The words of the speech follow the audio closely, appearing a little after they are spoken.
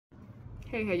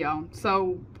Hey y'all.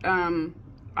 So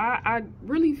I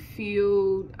really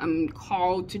feel I'm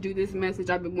called to do this message.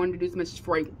 I've been wanting to do this message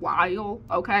for a while.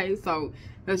 Okay, so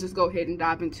let's just go ahead and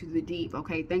dive into the deep.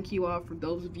 Okay, thank you all for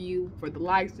those of you for the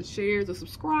likes, the shares, the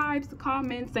subscribes, the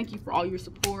comments. Thank you for all your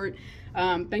support.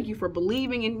 Thank you for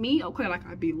believing in me. Okay, like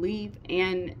I believe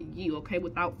in you. Okay,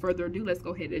 without further ado, let's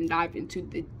go ahead and dive into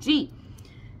the deep.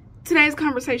 Today's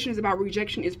conversation is about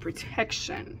rejection is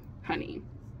protection, honey.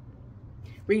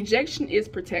 Rejection is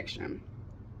protection.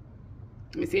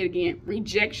 Let me say it again.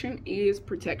 Rejection is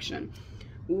protection.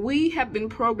 We have been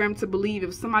programmed to believe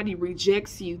if somebody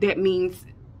rejects you, that means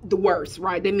the worst,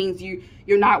 right? That means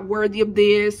you're not worthy of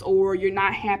this, or you're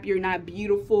not happy, you're not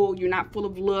beautiful, you're not full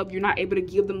of love, you're not able to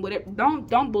give them whatever.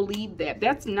 Don't believe that.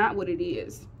 That's not what it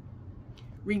is.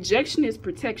 Rejection is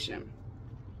protection.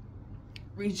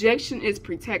 Rejection is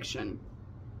protection.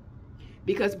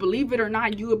 Because believe it or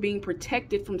not, you are being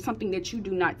protected from something that you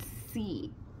do not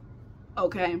see.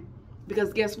 Okay?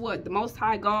 Because guess what? The Most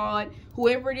High God,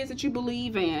 whoever it is that you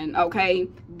believe in, okay,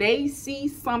 they see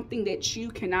something that you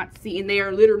cannot see. And they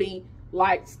are literally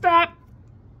like, stop.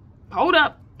 Hold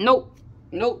up. Nope.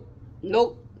 Nope.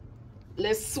 Nope.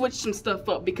 Let's switch some stuff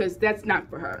up, because that's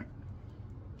not for her.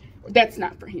 That's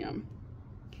not for him.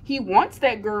 He wants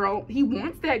that girl. He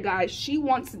wants that guy. She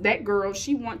wants that girl.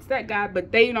 She wants that guy.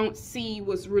 But they don't see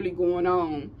what's really going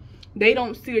on. They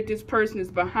don't see that this person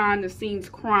is behind the scenes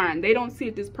crying. They don't see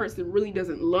that this person really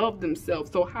doesn't love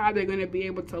themselves. So how are they going to be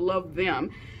able to love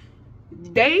them?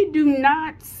 They do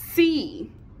not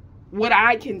see what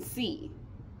I can see.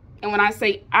 And when I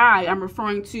say I'm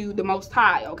referring to the Most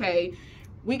High, okay?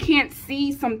 We can't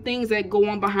see some things that go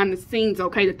on behind the scenes,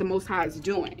 okay, that the Most High is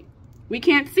doing. We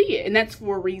can't see it, and that's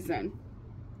for a reason.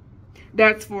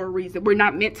 That's for a reason. We're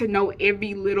not meant to know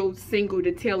every little single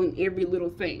detail and every little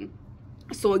thing.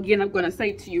 So again, I'm going to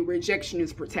say to you, rejection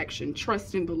is protection.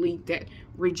 Trust and believe that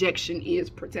rejection is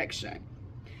protection.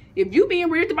 If you being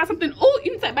rejected by something, oh,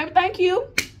 you can say, baby, thank you.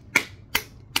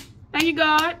 Thank you,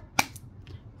 God.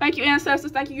 Thank you,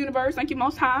 ancestors. Thank you, universe. Thank you,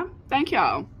 Most High. Thank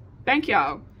y'all. Thank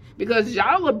y'all. Because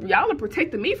y'all are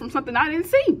protecting me from something I didn't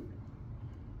see.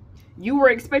 You were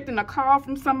expecting a call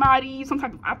from somebody, some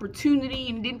type of opportunity,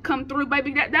 and it didn't come through,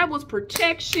 baby. That was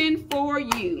protection for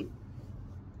you.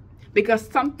 Because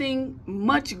something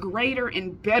much greater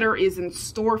and better is in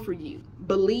store for you.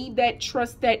 Believe that,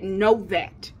 trust that, know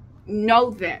that. Know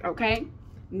that, okay?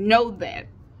 Know that.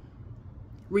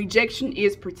 Rejection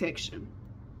is protection.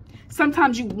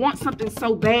 Sometimes you want something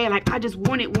so bad, like I just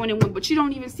want it, but you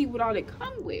don't even see what all it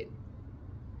come with.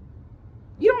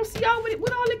 You don't see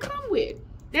what all it come with.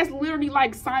 That's literally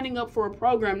like signing up for a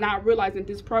program, not realizing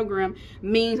this program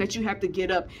means that you have to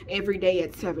get up every day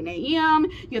at 7 a.m.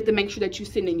 You have to make sure that you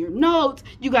send in your notes.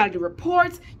 You got to do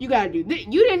reports. You got to do this.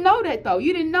 You didn't know that, though.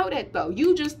 You didn't know that, though.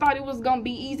 You just thought it was going to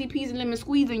be easy peasy lemon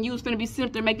squeezy, and you was going to be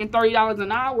sitting there making $30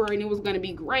 an hour, and it was going to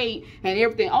be great and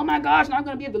everything. Oh, my gosh, I'm not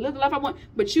going to be able to live the life I want.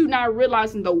 But you not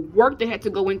realizing the work that had to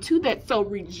go into that. So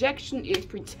rejection is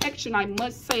protection, I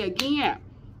must say again.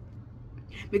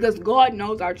 Because God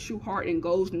knows our true heart, and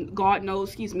God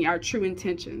knows, our true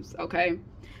intentions, okay?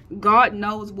 God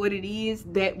knows what it is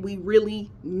that we really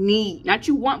need. Not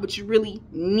you want, but you really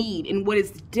need, and what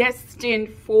is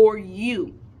destined for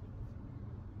you.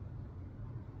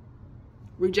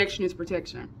 Rejection is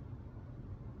protection.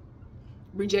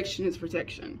 Rejection is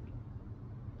protection.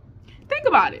 Think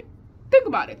about it. Think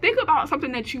about it. Think about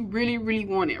something that you really, really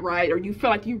wanted, right? Or you feel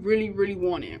like you really, really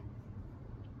wanted.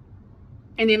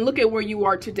 And then look at where you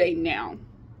are today now.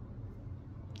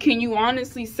 Can you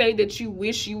honestly say that you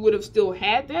wish you would have still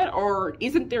had that? Or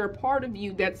isn't there a part of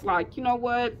you that's like, you know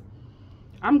what?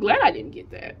 I'm glad I didn't get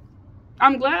that.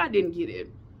 I'm glad I didn't get it.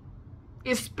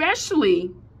 Especially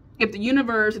if the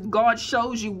universe, if God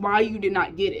shows you why you did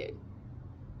not get it.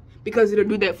 Because it'll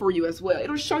do that for you as well.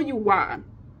 It'll show you why.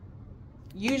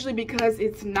 Usually because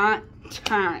it's not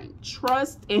time.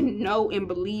 Trust and know and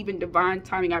believe in divine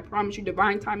timing. I promise you,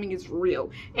 divine timing is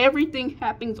real. Everything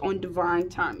happens on divine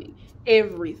timing.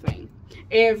 Everything.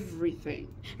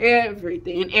 Everything.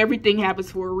 Everything. And everything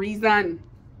happens for a reason.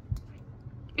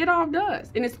 It all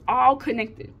does. And it's all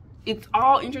connected. It's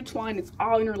all intertwined. It's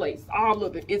all interlaced. All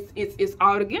of it. It's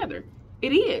all together. It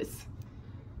is.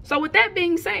 So with that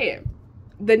being said,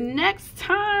 the next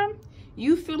time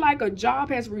you feel like a job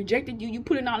has rejected you, you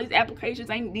put in all these applications,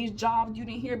 ain't these jobs you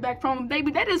didn't hear back from them,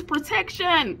 baby, that is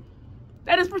protection.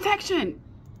 That is protection.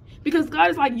 Because God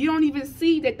is like, you don't even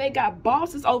see that they got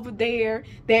bosses over there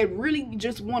that really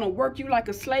just want to work you like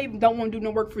a slave and don't want to do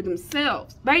no work for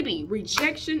themselves. Baby,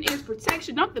 rejection is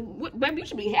protection. Baby, you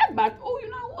should be happy about it. Oh, you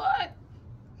know what?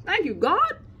 Thank you,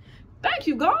 God. Thank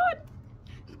you, God.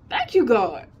 Thank Thank you,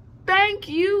 God. Thank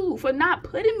you for not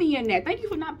putting me in that. Thank you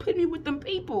for not putting me with them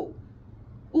people.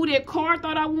 Ooh, that car I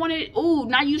thought I wanted. Ooh,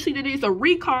 now you see that it's a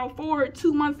recall for it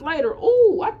 2 months later.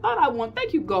 Ooh, I thought I wanted.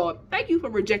 Thank you, God. Thank you for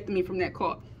rejecting me from that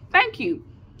car. Thank you.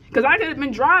 Because I could have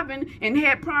been driving and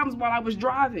had problems while I was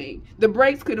driving. The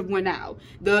brakes could have went out.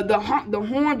 The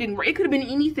horn didn't work. It could have been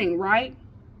anything, right?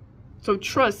 So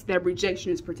trust that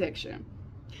rejection is protection.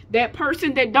 That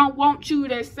person that don't want you,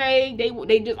 that say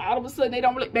they just all of a sudden they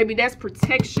don't look, baby, that's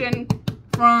protection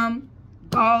from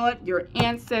God, your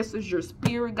ancestors, your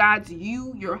spirit guides,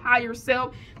 you, your higher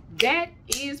self. That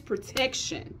is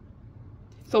protection.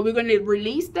 So we're going to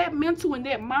release that mental and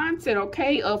that mindset,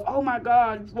 okay, of, oh my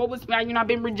God, what was, you know, I've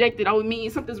been rejected. Oh, me,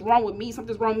 something's wrong with me.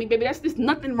 Something's wrong with me, baby. There's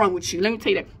nothing wrong with you. Let me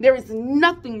tell you that. There is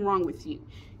nothing wrong with you.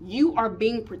 You are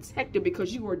being protected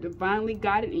because you are divinely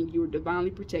guided and you are divinely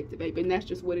protected, baby. And that's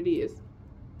just what it is.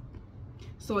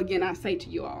 So again, I say to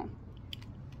you all,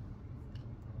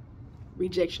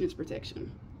 rejection is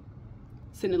protection.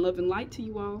 Sending love and light to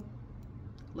you all.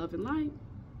 Love and light.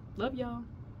 Love y'all.